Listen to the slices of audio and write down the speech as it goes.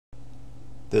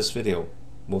This video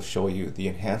will show you the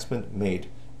enhancement made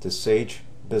to Sage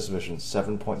BusinessVision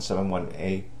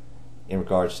 7.71a in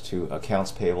regards to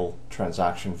accounts payable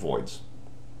transaction voids.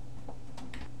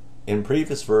 In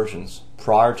previous versions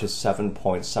prior to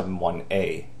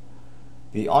 7.71a,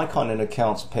 the icon in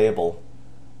accounts payable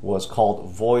was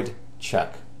called void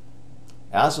check.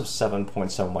 As of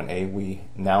 7.71a, we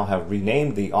now have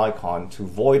renamed the icon to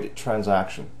void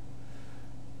transaction.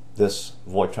 This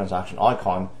void transaction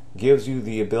icon gives you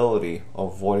the ability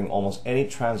of voiding almost any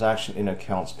transaction in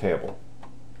accounts payable.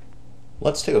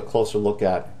 Let's take a closer look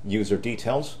at user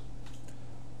details.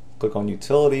 Click on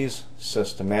Utilities,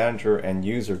 System Manager, and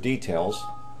User Details.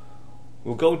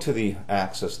 We'll go to the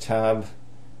Access tab,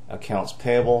 Accounts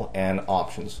Payable, and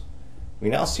Options. We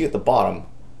now see at the bottom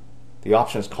the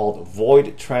option is called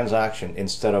Void Transaction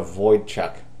instead of Void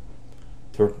Check.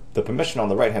 The permission on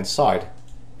the right hand side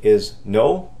is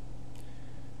No,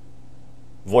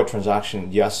 Void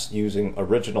Transaction yes using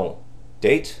original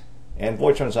date, and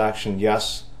Void Transaction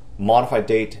yes, modified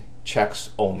date checks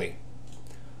only.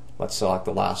 Let's select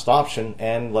the last option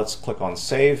and let's click on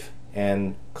Save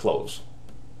and Close.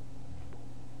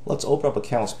 Let's open up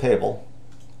Accounts Payable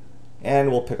and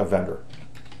we'll pick a vendor.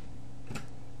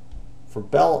 For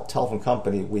Bell Telephone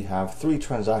Company, we have 3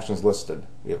 transactions listed.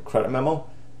 We have a credit memo,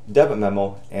 debit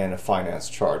memo, and a finance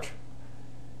charge.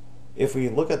 If we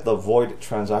look at the void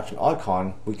transaction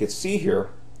icon, we could see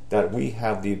here that we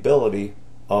have the ability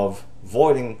of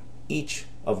voiding each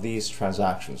of these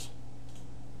transactions.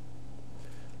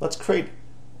 Let's create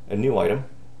a new item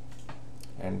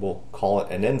and we'll call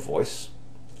it an invoice.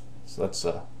 So let's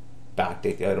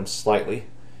backdate the item slightly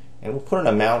and we'll put an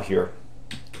amount here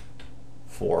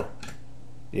for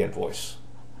the invoice.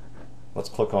 Let's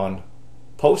click on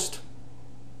Post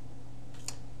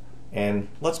and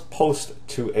let's post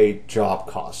to a job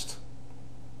cost.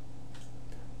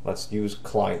 Let's use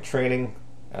client training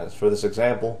as for this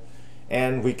example,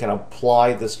 and we can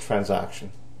apply this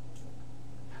transaction.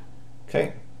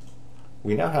 Okay,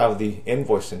 we now have the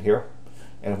invoice in here,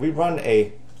 and if we run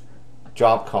a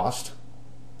job cost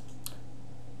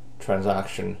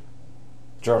transaction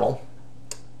journal,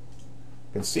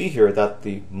 you can see here that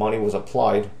the money was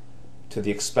applied to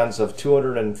the expense of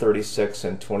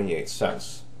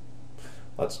 $236.28.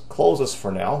 Let's close this for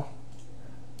now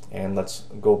and let's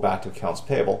go back to accounts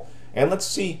payable and let's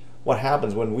see what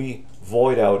happens when we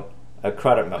void out a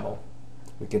credit memo.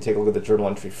 We can take a look at the journal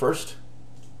entry first.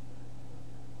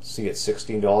 See it's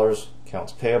 $16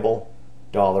 accounts payable,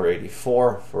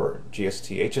 $1.84 for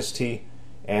GST HST,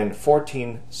 and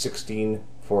 $14.16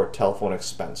 for telephone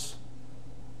expense.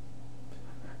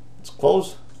 Let's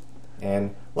close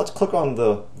and let's click on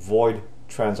the void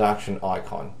transaction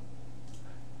icon.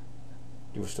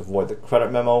 You wish to void the credit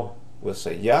memo, we'll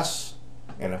say yes,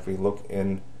 and if we look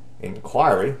in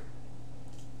inquiry,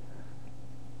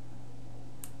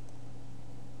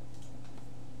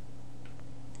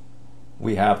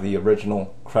 we have the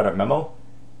original credit memo,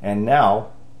 and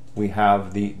now we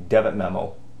have the debit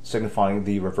memo signifying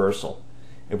the reversal.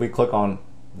 If we click on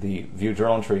the view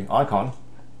journal entry icon,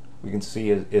 we can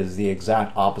see it is the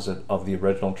exact opposite of the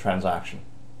original transaction.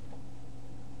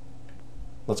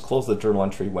 Let's close the journal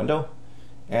entry window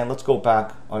and let's go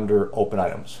back under Open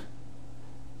Items.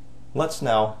 Let's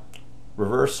now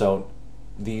reverse out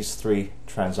these 3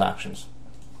 transactions.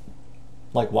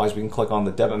 Likewise, we can click on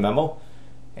the debit memo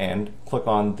and click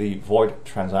on the void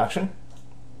transaction.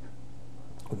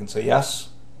 We can say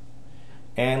yes,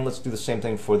 and let's do the same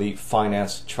thing for the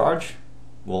finance charge.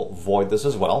 We'll void this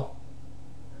as well.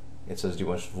 It says, do you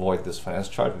want to void this finance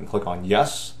charge? We can click on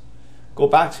yes, go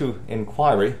back to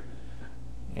inquiry,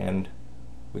 and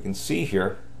we can see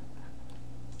here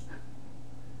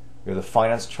we have the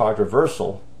finance charge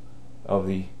reversal of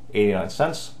the 89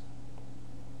 cents,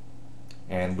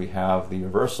 and we have the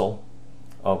reversal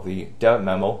of the debit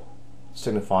memo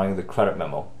signifying the credit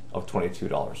memo of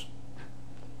 $22.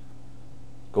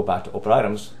 Go back to Open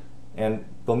Items, and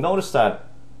you'll notice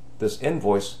that this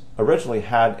invoice originally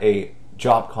had a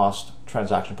job cost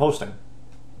transaction posting.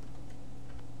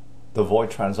 The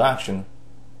void transaction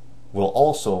will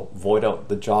also void out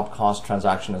the job cost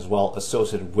transaction as well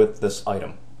associated with this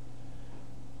item.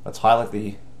 Let's highlight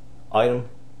the item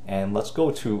and let's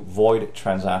go to void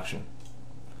transaction.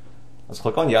 Let's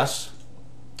click on yes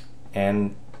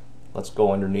and let's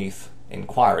go underneath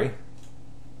inquiry.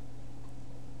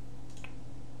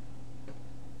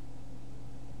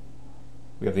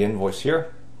 We have the invoice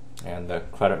here and the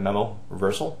credit memo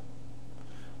reversal.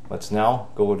 Let's now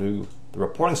go to the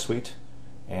reporting suite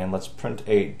and let's print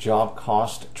a job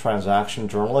cost transaction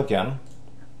journal again,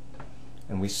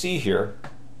 and we see here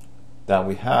that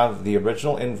we have the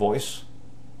original invoice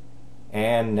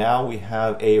And now we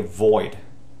have a void,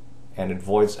 and it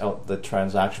voids out the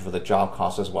transaction for the job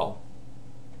cost as well.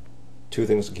 Two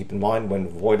things to keep in mind when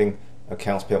voiding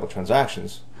accounts payable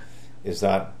transactions is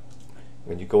that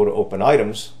when you go to open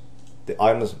items, the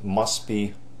items must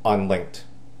be unlinked.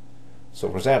 So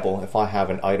for example, if I have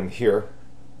an item here,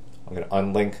 I'm going to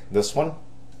unlink this one.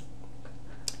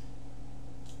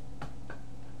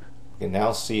 You can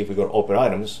now see if we go to open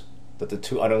items that the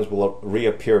two items will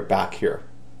reappear back here.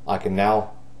 I can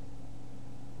now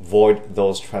void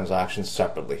those transactions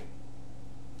separately.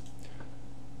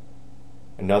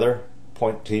 Another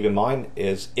point to keep in mind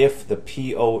is if the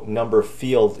PO number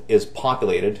field is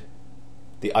populated,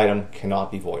 the item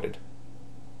cannot be voided.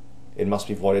 It must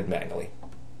be voided manually.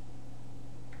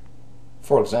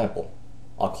 For example,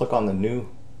 I'll click on the new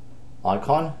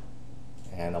icon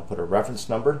and I'll put a reference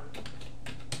number.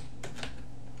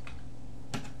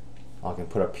 I can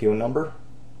put a PO number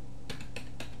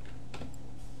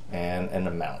and an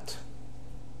amount.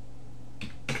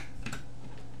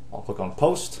 I'll click on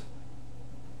post.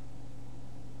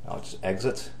 I'll just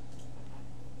exit.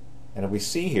 And if we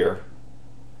see here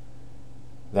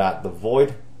that the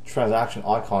void transaction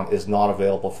icon is not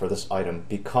available for this item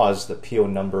because the PO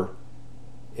number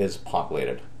is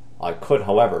populated. I could,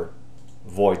 however,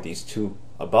 void these two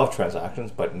above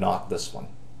transactions, but not this one.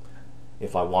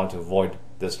 If I want to void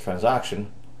this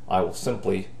transaction, I will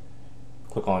simply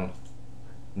click on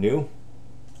new.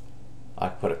 I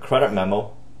put a credit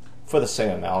memo for the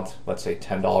same amount, let's say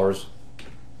 $10,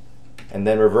 and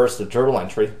then reverse the journal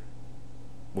entry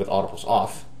with autopilot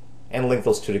off and link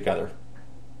those two together.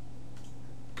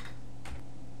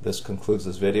 This concludes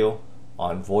this video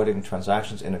on voiding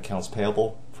transactions in accounts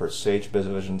payable for Sage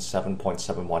BusinessVision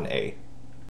 7.71a.